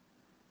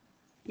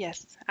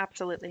 Yes,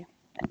 absolutely.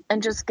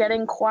 And just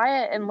getting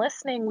quiet and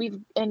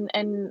listening.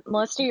 And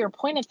Melissa, to your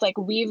point, it's like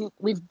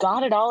we've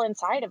got it all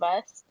inside of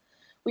us.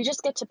 We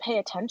just get to pay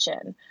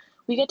attention.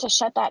 We get to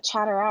shut that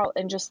chatter out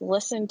and just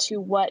listen to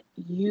what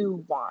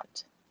you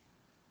want.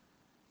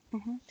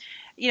 Mm-hmm.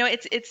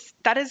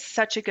 That is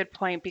such a good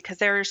point, because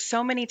there are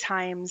so many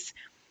times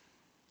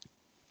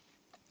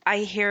I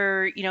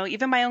hear,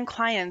 even my own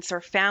clients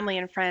or family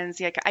and friends,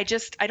 like, I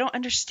don't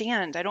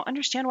understand. I don't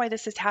understand why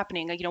this is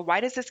happening.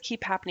 Why does this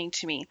keep happening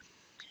to me?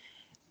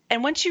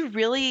 And once you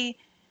really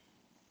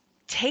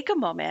take a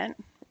moment,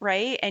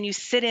 right, and you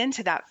sit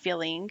into that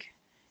feeling,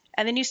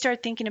 and then you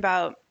start thinking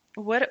about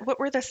what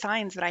were the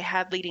signs that I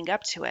had leading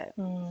up to it?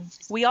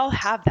 We all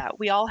have that.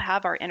 We all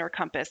have our inner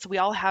compass. We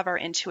all have our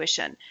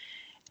intuition.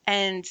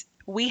 And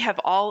we have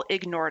all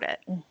ignored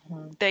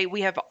it.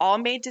 We have all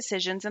made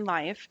decisions in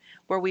life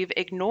where we've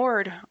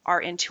ignored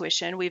our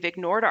intuition, we've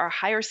ignored our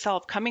higher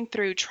self coming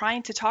through,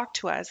 trying to talk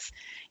to us.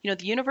 The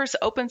universe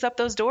opens up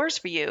those doors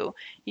for you,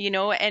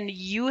 and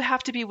you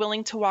have to be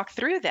willing to walk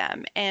through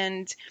them.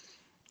 And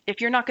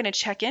if you're not going to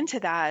check into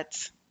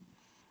that,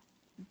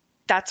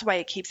 that's why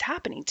it keeps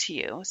happening to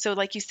you. So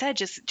like you said,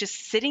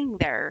 just sitting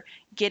there,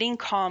 getting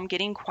calm,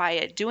 getting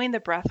quiet, doing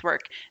the breath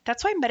work.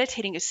 That's why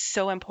meditating is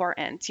so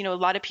important. A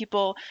lot of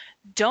people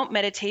don't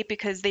meditate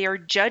because they are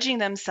judging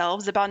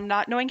themselves about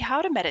not knowing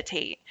how to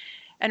meditate.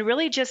 And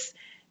really just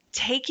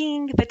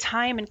taking the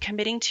time and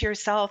committing to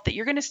yourself that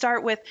you're going to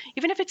start with,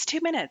 even if it's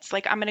 2 minutes,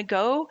 like I'm going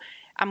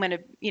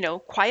to,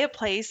 quiet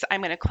place,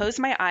 I'm going to close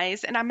my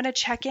eyes and I'm going to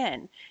check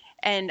in.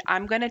 And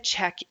I'm going to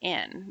check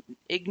in,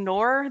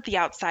 ignore the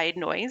outside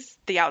noise,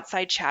 the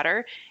outside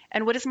chatter.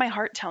 And what is my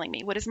heart telling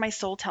me? What is my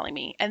soul telling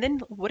me? And then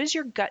what is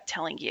your gut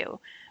telling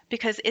you?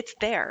 Because it's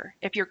there.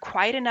 If you're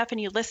quiet enough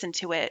and you listen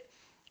to it,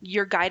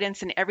 your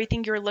guidance and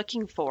everything you're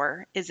looking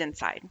for is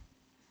inside.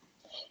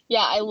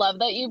 Yeah, I love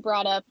that you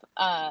brought up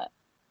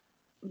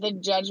the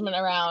judgment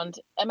around,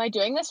 am I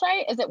doing this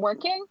right? Is it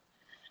working?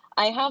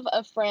 I have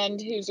a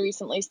friend who's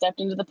recently stepped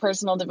into the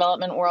personal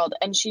development world,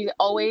 and she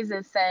always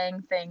is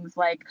saying things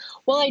like,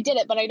 well, I did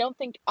it, but I don't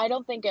think I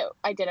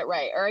did it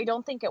right, or I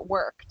don't think it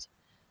worked.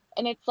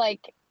 And it's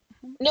like,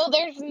 no,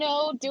 there's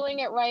no doing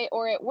it right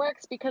or it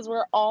works, because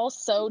we're all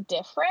so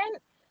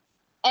different.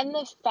 And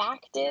the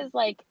fact is,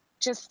 like,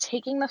 just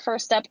taking the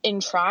first step in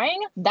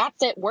trying,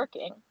 that's it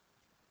working.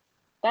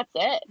 That's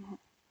it.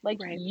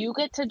 Like, Right. you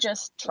get to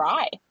just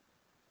try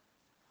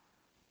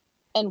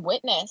and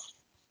witness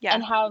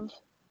and have,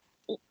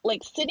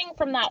 like, sitting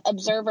from that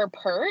observer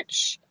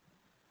perch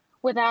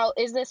without,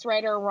 is this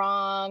right or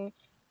wrong?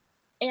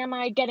 Am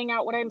I getting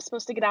out what I'm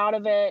supposed to get out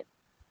of it?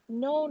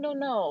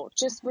 No.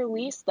 Just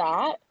release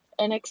that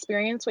and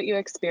experience what you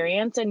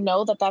experience, and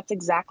know that that's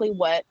exactly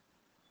what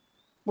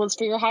was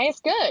for your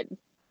highest good.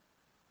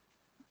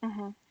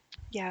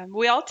 Yeah,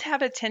 we all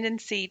have a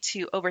tendency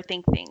to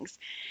overthink things.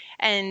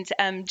 And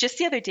just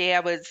the other day, I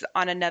was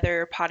on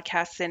another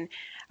podcast and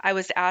I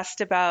was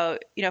asked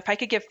about, if I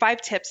could give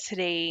 5 tips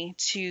today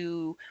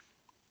to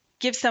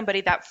give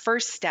somebody that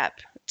first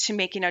step to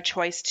making a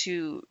choice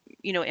to,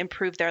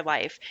 improve their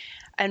life.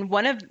 And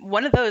one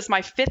of those,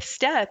 my 5th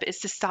step,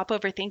 is to stop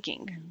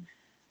overthinking.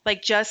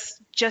 Like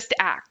just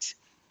act.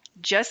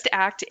 Just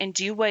act and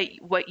do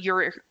what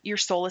your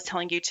soul is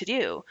telling you to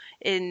do.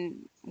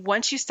 And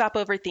once you stop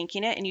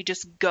overthinking it and you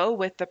just go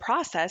with the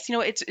process,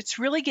 it's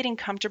really getting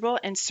comfortable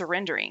and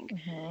surrendering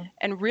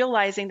and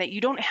realizing that you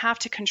don't have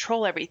to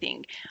control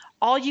everything.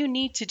 All you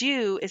need to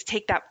do is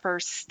take that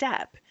first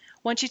step.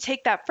 Once you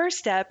take that first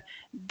step,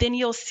 then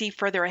you'll see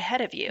further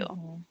ahead of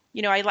you.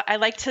 I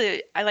like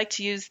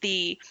to use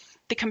the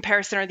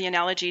comparison or the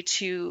analogy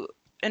to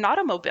an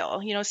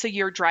automobile. So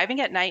you're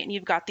driving at night and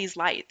you've got these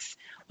lights.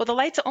 Well, the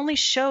lights only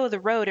show the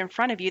road in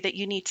front of you that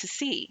you need to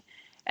see.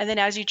 And then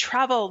as you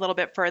travel a little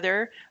bit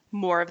further,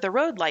 more of the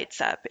road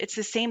lights up. It's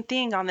the same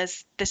thing on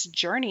this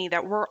journey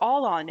that we're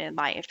all on in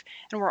life,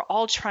 and we're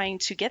all trying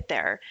to get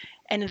there.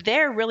 And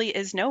there really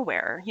is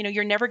nowhere.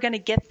 You're never going to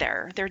get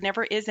there. There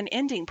never is an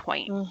ending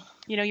point.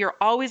 You're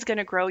always going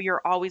to grow.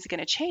 You're always going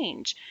to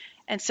change.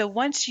 And so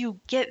once you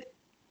get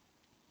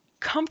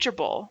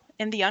comfortable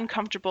in the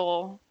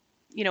uncomfortable,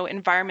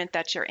 environment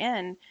that you're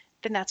in,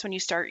 then that's when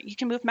you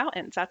can move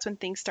mountains. That's when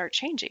things start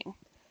changing.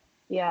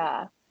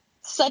 Yeah.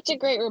 Such a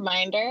great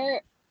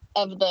reminder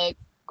of the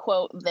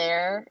quote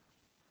there,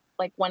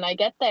 like, when I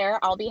get there,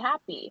 I'll be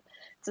happy.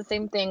 It's the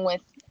same thing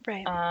with,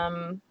 Right.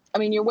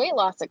 your weight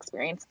loss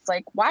experience. It's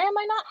like, why am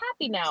I not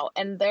happy now?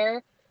 And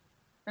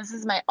this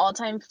is my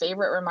all-time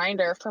favorite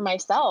reminder for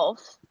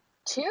myself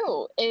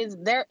too, is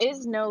there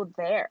is no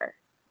there.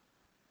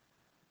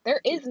 There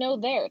is no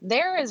there.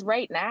 There is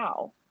right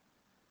now.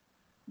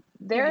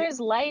 There is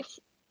life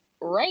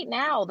right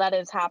now that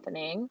is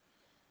happening.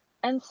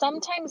 And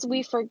sometimes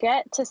we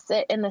forget to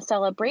sit in the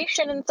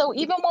celebration. And so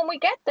even when we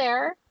get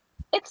there,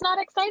 it's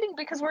not exciting,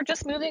 because we're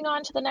just moving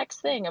on to the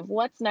next thing of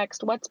what's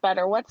next, what's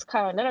better, what's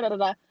coming, da, da, da,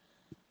 da.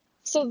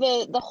 So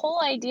the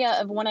whole idea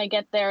of when I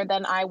get there,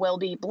 then I will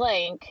be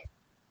blank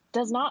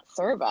does not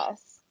serve us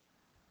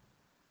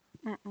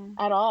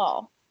at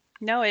all.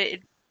 No,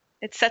 it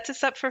sets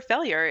us up for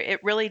failure.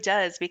 It really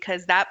does,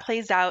 because that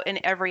plays out in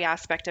every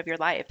aspect of your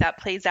life. That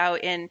plays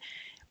out in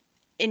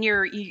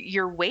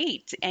your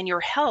weight and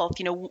your health.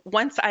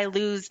 Once I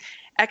lose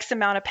X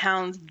amount of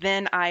pounds,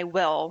 then I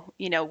will.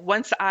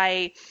 Once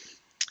I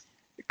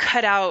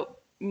cut out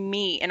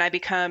meat and I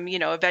become,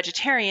 a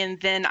vegetarian,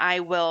 then I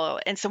will.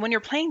 And so when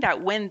you're playing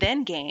that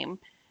win-then game,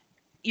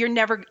 you're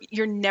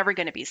never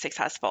going to be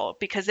successful,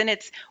 because then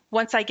it's,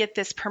 once I get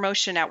this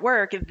promotion at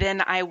work,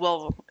 then I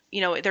will,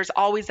 there's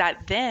always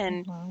that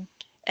then.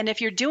 And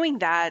if you're doing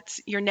that,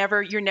 you're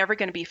never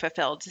going to be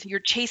fulfilled. You're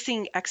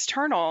chasing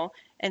external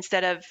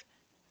instead of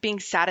being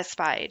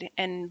satisfied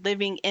and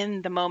living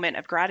in the moment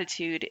of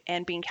gratitude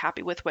and being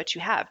happy with what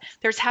you have.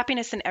 There's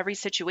happiness in every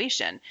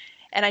situation.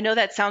 And I know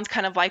that sounds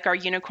kind of like our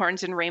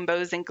unicorns and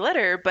rainbows and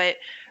glitter, but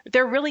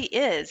there really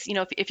is.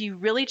 If you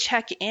really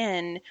check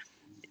in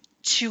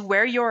to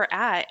where you're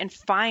at and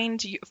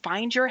find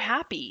you're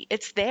happy,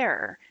 it's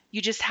there.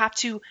 You just have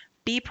to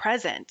be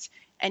present,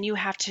 and you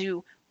have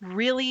to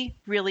really,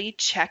 really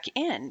check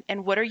in.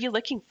 And what are you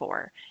looking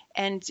for?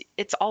 And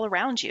it's all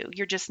around you.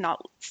 You're just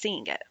not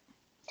seeing it.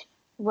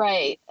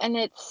 Right. And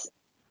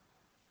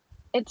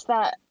it's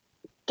that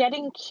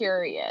getting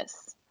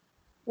curious.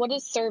 What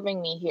is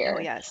serving me Oh, here?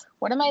 yes.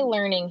 What am I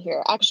learning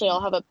here? Actually,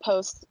 I'll have a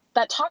post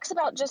that talks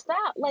about just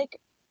that. Like,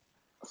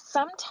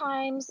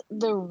 sometimes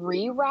the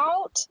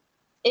reroute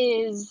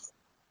is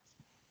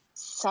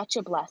such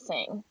a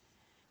blessing,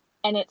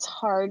 and it's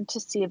hard to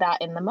see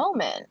that in the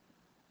moment.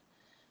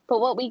 But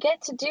what we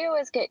get to do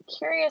is get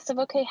curious of,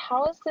 okay,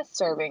 how is this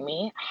serving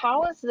me?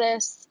 How is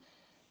this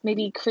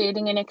maybe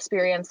creating an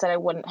experience that I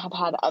wouldn't have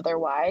had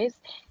otherwise?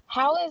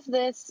 How is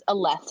this a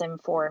lesson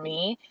for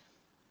me?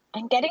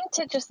 And getting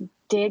to just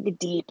dig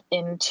deep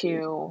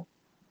into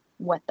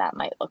what that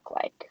might look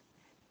like.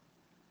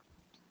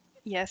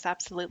 Yes,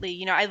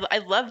 absolutely. I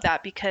love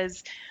that,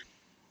 because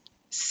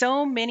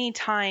so many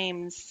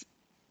times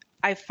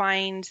I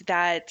find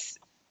that,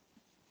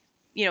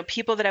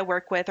 people that I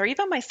work with, or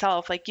even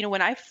myself, like,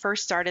 when I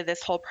first started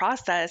this whole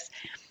process,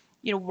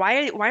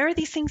 why are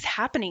these things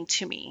happening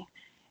to me?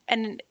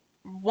 And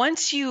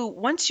once you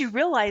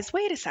realize,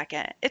 wait a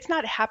second, it's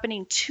not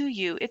happening to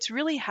you, it's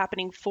really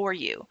happening for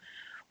you.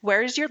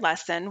 Where's your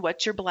lesson?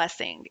 What's your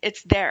blessing?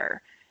 It's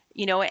there.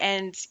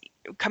 And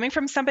coming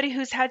from somebody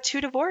who's had 2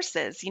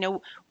 divorces,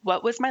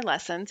 what was my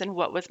lessons and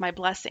what was my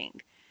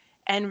blessing?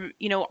 And,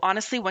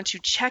 honestly, once you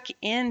check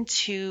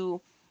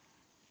into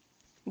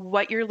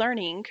what you're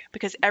learning,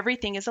 because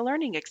everything is a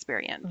learning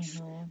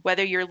experience,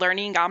 whether you're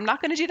learning, I'm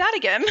not going to do that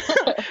again,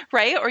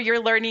 right? Or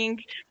you're learning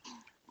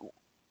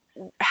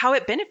how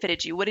it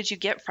benefited you. What did you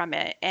get from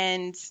it?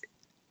 And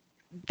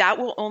that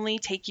will only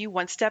take you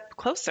one step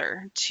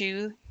closer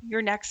to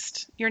your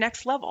next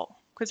level,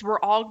 because we're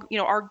all,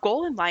 our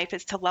goal in life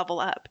is to level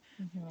up,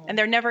 and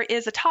there never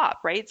is a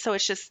top, right? So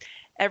it's just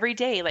every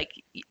day, like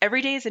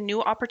every day is a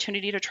new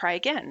opportunity to try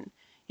again,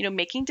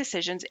 making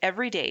decisions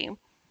every day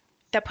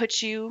that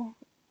puts you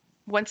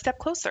one step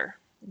closer.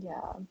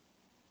 Yeah.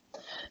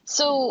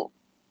 So,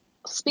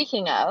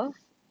 speaking of,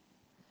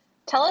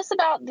 tell us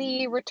about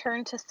the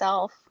return to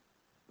self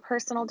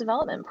personal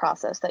development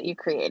process that you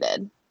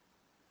created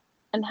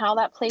and how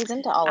that plays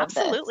into all of this.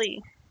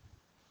 Absolutely.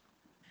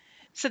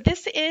 So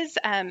this is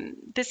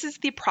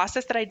the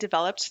process that I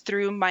developed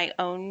through my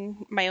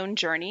own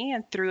journey,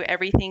 and through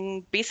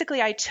everything.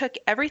 Basically, I took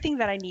everything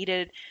that I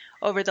needed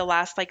over the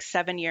last like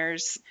 7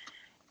 years,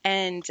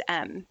 and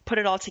put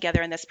it all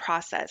together in this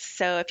process.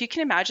 So if you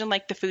can imagine,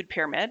 like the food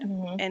pyramid,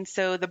 and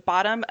so the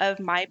bottom of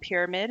my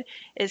pyramid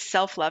is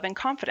self-love and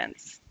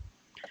confidence.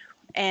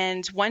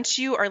 And once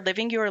you are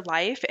living your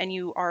life and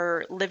you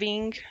are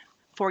living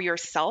for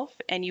yourself,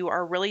 and you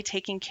are really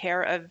taking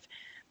care of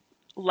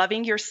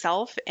loving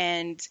yourself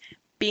and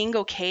being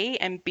okay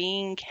and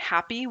being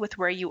happy with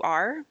where you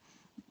are,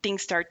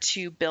 things start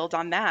to build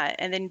on that.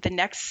 And then the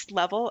next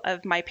level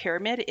of my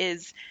pyramid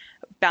is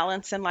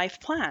balance and life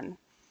plan.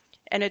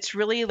 And it's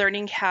really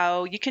learning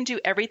how you can do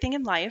everything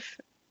in life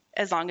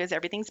as long as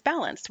everything's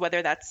balanced,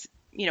 whether that's,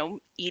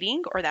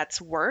 eating, or that's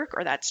work,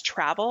 or that's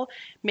travel,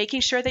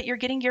 making sure that you're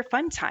getting your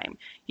fun time.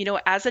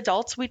 As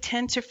adults, we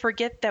tend to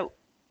forget that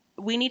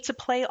we need to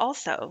play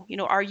also.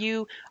 Are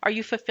you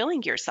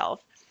fulfilling yourself?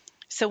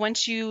 So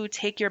once you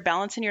take your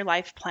balance in your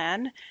life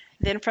plan,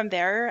 then from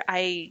there,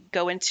 I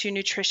go into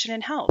nutrition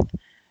and health,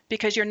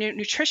 because your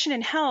nutrition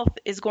and health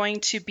is going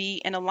to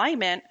be in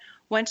alignment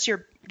once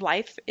your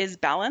life is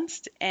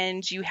balanced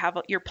and you have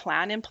your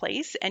plan in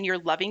place and you're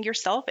loving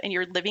yourself and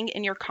you're living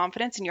in your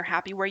confidence and you're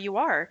happy where you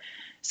are.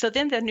 So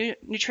then the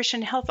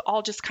nutrition and health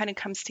all just kind of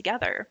comes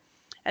together.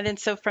 And then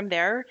so from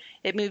there,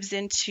 it moves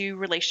into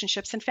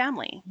relationships and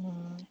family.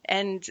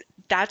 And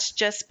that's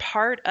just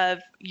part of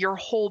your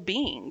whole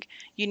being.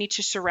 You need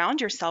to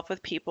surround yourself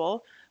with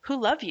people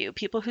who love you,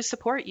 people who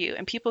support you,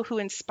 and people who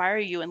inspire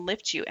you and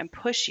lift you and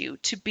push you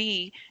to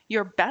be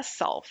your best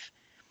self.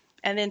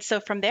 And then so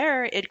from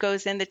there, it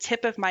goes in, the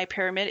tip of my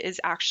pyramid is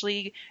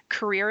actually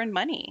career and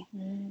money.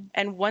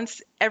 And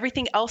once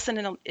everything else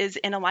is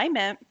in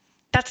alignment,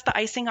 that's the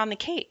icing on the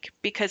cake,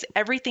 because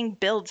everything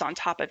builds on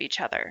top of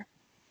each other.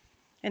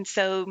 And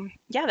so,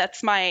 yeah,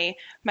 that's my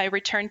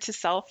return to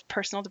self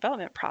personal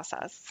development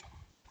process.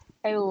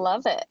 I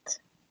love it.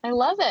 I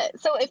love it.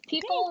 So, if Thank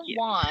people you.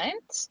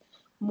 want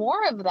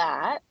more of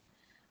that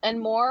and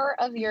more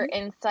of your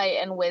insight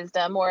and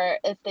wisdom, or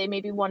if they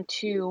maybe want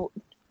to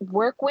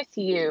work with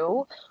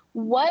you,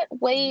 what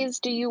ways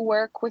do you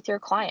work with your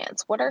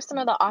clients? What are some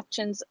of the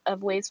options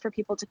of ways for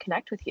people to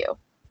connect with you?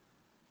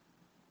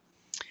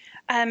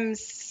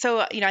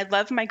 I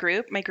love my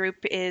group. My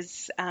group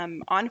is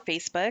on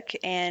Facebook,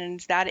 and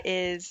that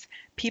is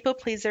People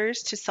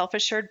Pleasers to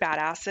Self-Assured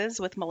Badasses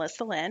with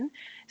Lynn.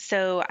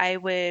 So I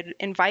would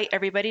invite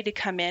everybody to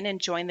come in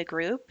and join the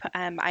group.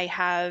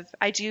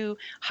 I do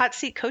hot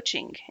seat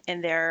coaching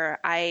in there.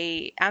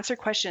 I answer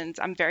questions.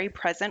 I'm very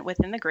present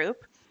within the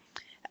group.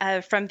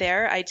 From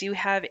there, I do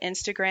have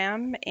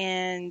Instagram,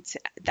 and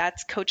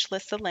that's Coach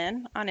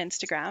Lynn on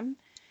Instagram.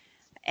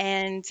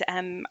 And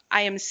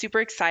I am super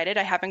excited.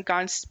 I haven't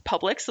gone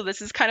public, so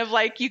this is kind of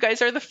like you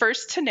guys are the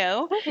first to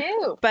know.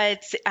 Woohoo!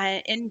 But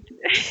in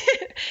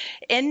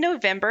in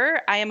November,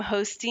 I am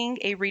hosting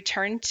a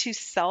Return to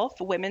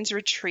Self Women's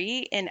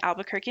Retreat in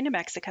Albuquerque, New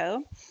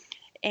Mexico,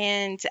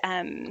 and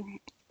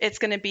it's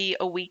going to be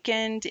a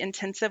weekend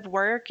intensive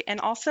work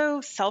and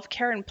also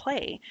self-care and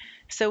play.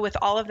 So with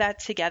all of that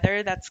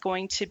together, that's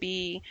going to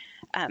be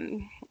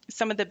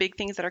some of the big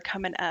things that are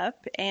coming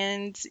up.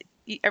 And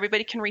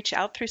everybody can reach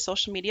out through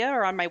social media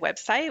or on my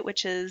website,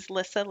 which is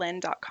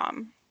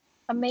lissalyn.com.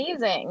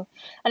 Amazing.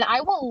 And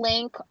I will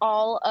link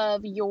all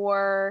of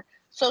your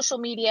social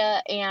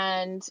media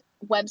and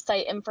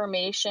website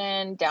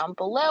information down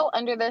below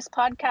under this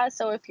podcast.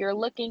 So if you're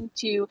looking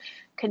to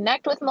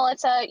connect with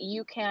Melissa,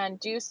 you can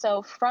do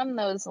so from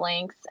those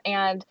links.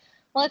 And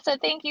Melissa,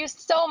 thank you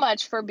so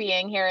much for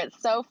being here.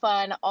 It's so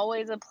fun.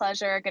 Always a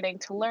pleasure getting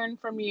to learn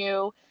from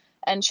you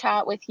and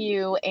chat with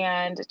you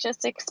and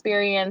just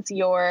experience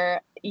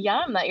your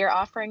yum that you're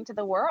offering to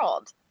the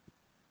world.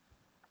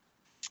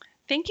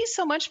 Thank you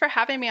so much for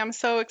having me. I'm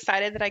so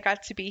excited that I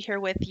got to be here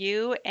with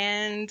you.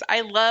 And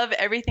I love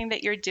everything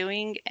that you're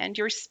doing and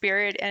your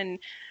spirit. And,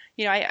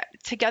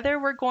 together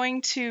we're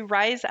going to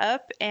rise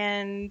up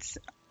and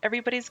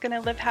everybody's going to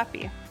live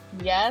happy.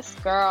 Yes,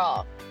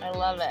 girl. I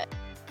love it.